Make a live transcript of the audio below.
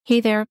Hey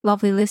there,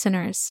 lovely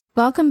listeners.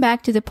 Welcome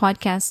back to the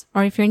podcast,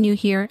 or if you're new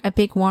here, a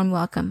big warm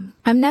welcome.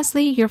 I'm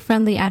Nestle, your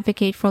friendly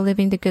advocate for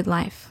living the good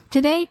life.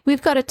 Today,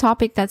 we've got a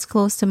topic that's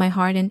close to my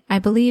heart and, I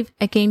believe,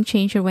 a game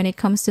changer when it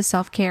comes to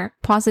self-care,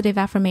 positive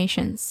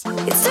affirmations.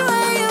 It's the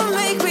way you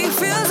make me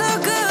feel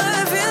so good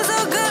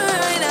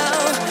right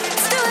now.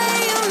 It's the way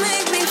you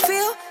make me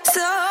feel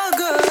so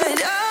good.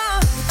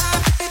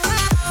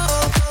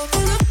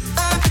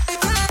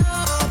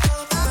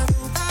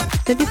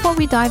 But before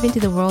we dive into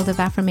the world of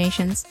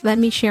affirmations, let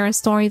me share a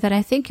story that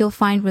I think you'll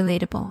find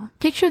relatable.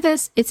 Picture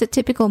this, it's a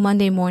typical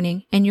Monday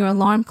morning and your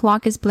alarm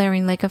clock is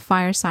blaring like a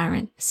fire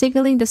siren,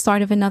 signaling the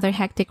start of another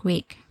hectic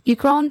week. You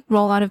groan,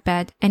 roll out of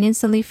bed, and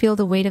instantly feel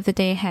the weight of the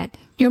day ahead.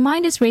 Your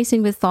mind is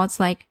racing with thoughts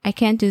like, I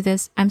can't do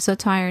this, I'm so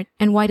tired,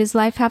 and why does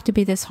life have to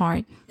be this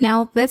hard?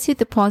 Now, let's hit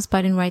the pause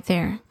button right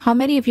there. How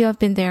many of you have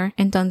been there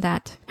and done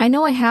that? I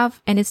know I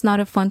have, and it's not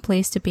a fun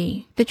place to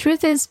be. The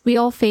truth is, we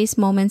all face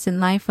moments in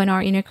life when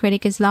our inner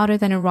critic is louder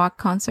than a rock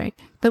concert.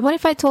 But what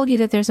if I told you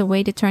that there's a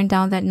way to turn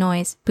down that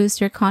noise,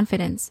 boost your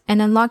confidence,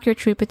 and unlock your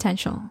true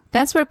potential?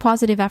 That's where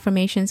positive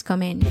affirmations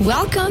come in.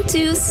 Welcome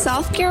to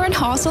Self-Care and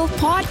Hustle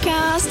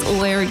Podcast,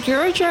 where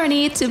your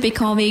journey to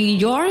becoming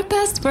your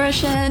best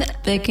version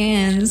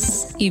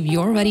begins. If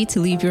you're ready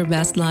to live your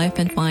best life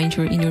and find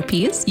your inner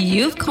peace,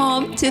 you've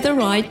come to the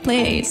right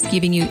place,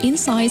 giving you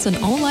insights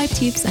on all life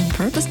tips and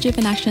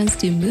purpose-driven actions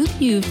to move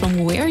you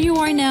from where you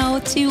are now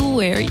to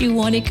where you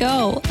want to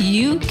go.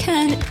 You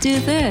can do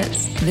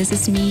this. This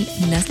is me,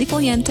 Nestle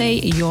Caliente,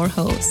 your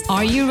host.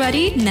 Are you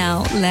ready?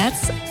 Now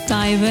let's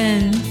dive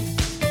in.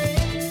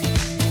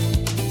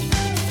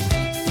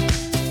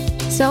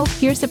 So,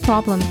 here's the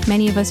problem.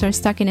 Many of us are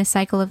stuck in a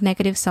cycle of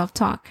negative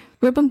self-talk.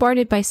 We're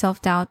bombarded by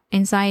self-doubt,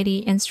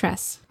 anxiety, and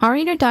stress. Our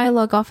inner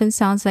dialogue often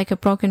sounds like a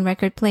broken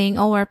record playing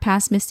all our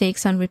past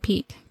mistakes on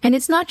repeat. And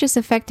it's not just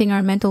affecting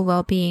our mental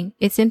well-being,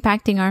 it's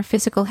impacting our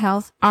physical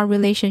health, our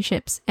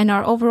relationships, and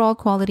our overall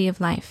quality of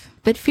life.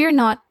 But fear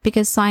not,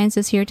 because science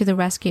is here to the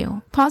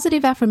rescue.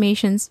 Positive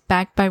affirmations,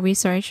 backed by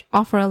research,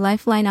 offer a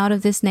lifeline out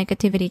of this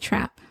negativity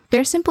trap.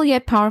 They're simple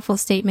yet powerful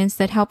statements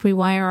that help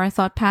rewire our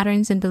thought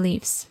patterns and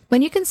beliefs.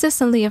 When you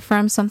consistently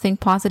affirm something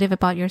positive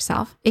about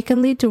yourself, it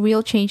can lead to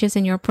real changes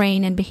in your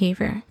brain and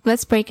behavior.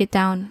 Let's break it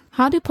down.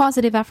 How do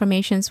positive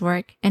affirmations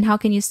work, and how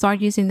can you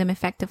start using them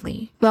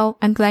effectively? Well,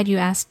 I'm glad you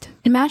asked.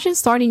 Imagine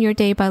starting your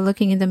day by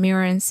looking in the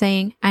mirror and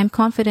saying, I'm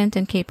confident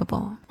and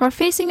capable. Or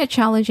facing a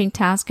challenging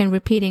task and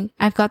repeating,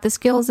 I've got the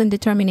skills and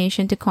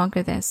determination to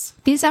conquer this.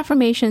 These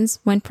affirmations,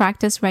 when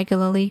practiced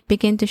regularly,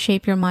 begin to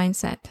shape your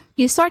mindset.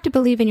 You start to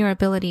believe in your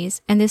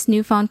abilities, and this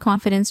newfound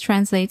confidence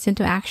translates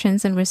into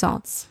actions and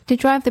results. To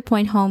drive the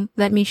point home,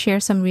 let me share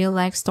some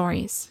real-life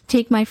stories.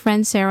 Take my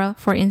friend Sarah,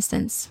 for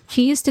instance.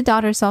 She used to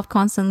doubt herself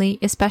constantly,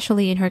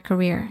 especially in her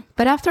career.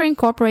 But after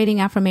incorporating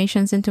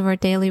affirmations into her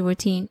daily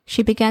routine,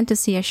 she began to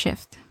see a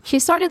shift. She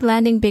started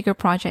landing bigger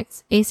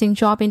projects, acing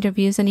job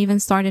interviews, and even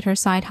started her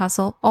side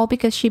hustle, all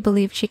because she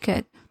believed she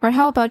could. Or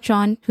how about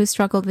John, who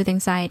struggled with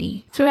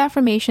anxiety? Through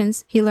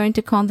affirmations, he learned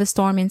to calm the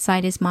storm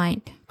inside his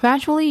mind.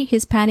 Gradually,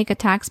 his panic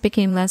attacks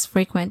became less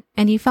frequent,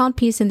 and he found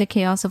peace in the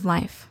chaos of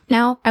life.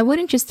 Now, I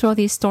wouldn't just throw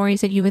these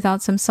stories at you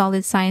without some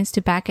solid science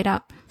to back it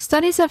up.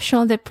 Studies have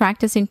shown that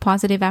practicing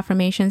positive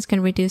affirmations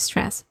can reduce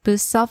stress,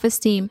 boost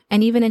self-esteem,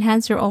 and even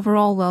enhance your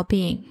overall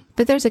well-being.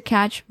 But there's a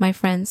catch, my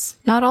friends.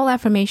 Not all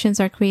affirmations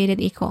are created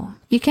equal.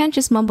 You can't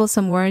just mumble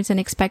some words and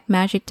expect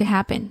magic to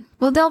happen.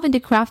 We'll delve into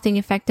crafting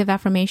effective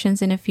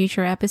affirmations in a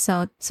future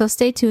episode, so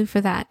stay tuned for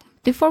that.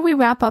 Before we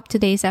wrap up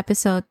today's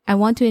episode, I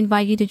want to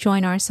invite you to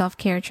join our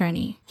self-care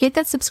journey. Hit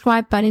that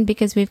subscribe button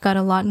because we've got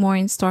a lot more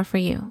in store for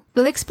you.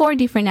 We'll explore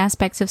different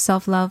aspects of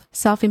self-love,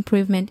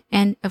 self-improvement,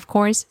 and, of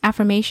course,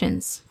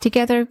 affirmations.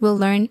 Together, we'll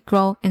learn,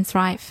 grow, and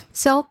thrive.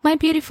 So, my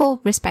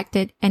beautiful,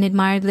 respected, and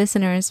admired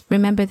listeners,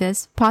 remember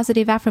this.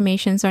 Positive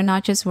affirmations are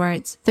not just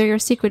words. They're your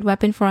secret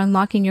weapon for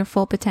unlocking your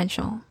full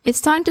potential.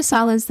 It's time to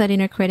silence that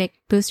inner critic,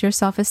 boost your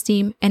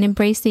self-esteem, and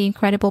embrace the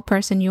incredible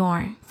person you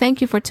are.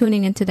 Thank you for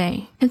tuning in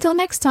today. Until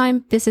next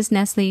time, this is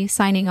Nestle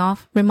signing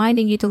off,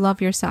 reminding you to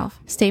love yourself,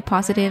 stay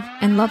positive,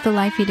 and love the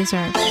life you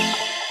deserve.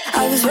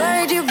 I was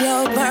worried you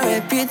blow my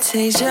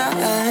reputation,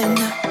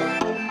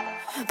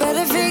 but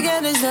I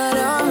figured it's not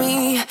on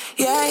me.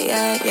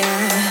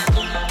 Yeah.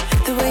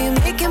 The way you're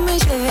making me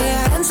shiver,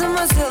 your hands on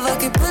myself, I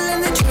keep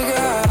pulling the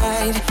trigger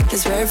right.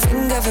 This red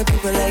finger for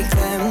people like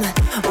them.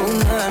 Oh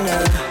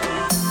no.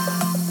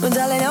 Well,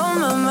 darling, on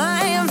my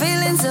mind, I'm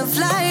feeling so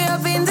fly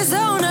up in the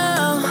zone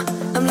now.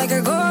 I'm like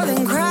a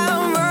golden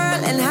crown,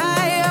 whirling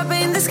high up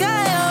in the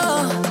sky.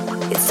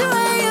 Oh, it's the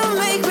way you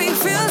make me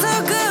feel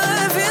so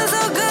good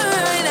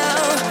right now.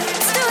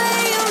 It's the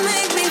way you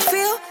make me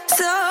feel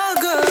so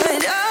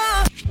good.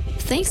 Oh.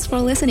 Thanks for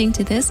listening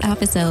to this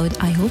episode.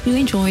 I hope you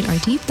enjoyed our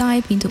deep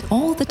dive into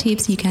all the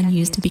tips you can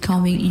use to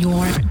becoming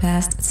your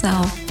best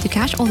self. To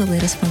catch all the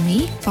latest from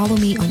me, follow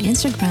me on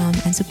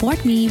Instagram and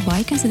support me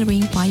by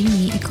considering buying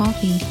me a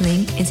coffee.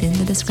 Link is in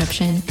the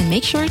description. And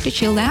make sure to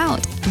chill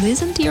out,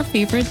 listen to your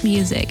favorite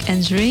music,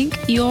 and drink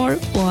your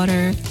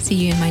water. See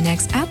you in my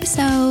next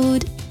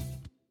episode.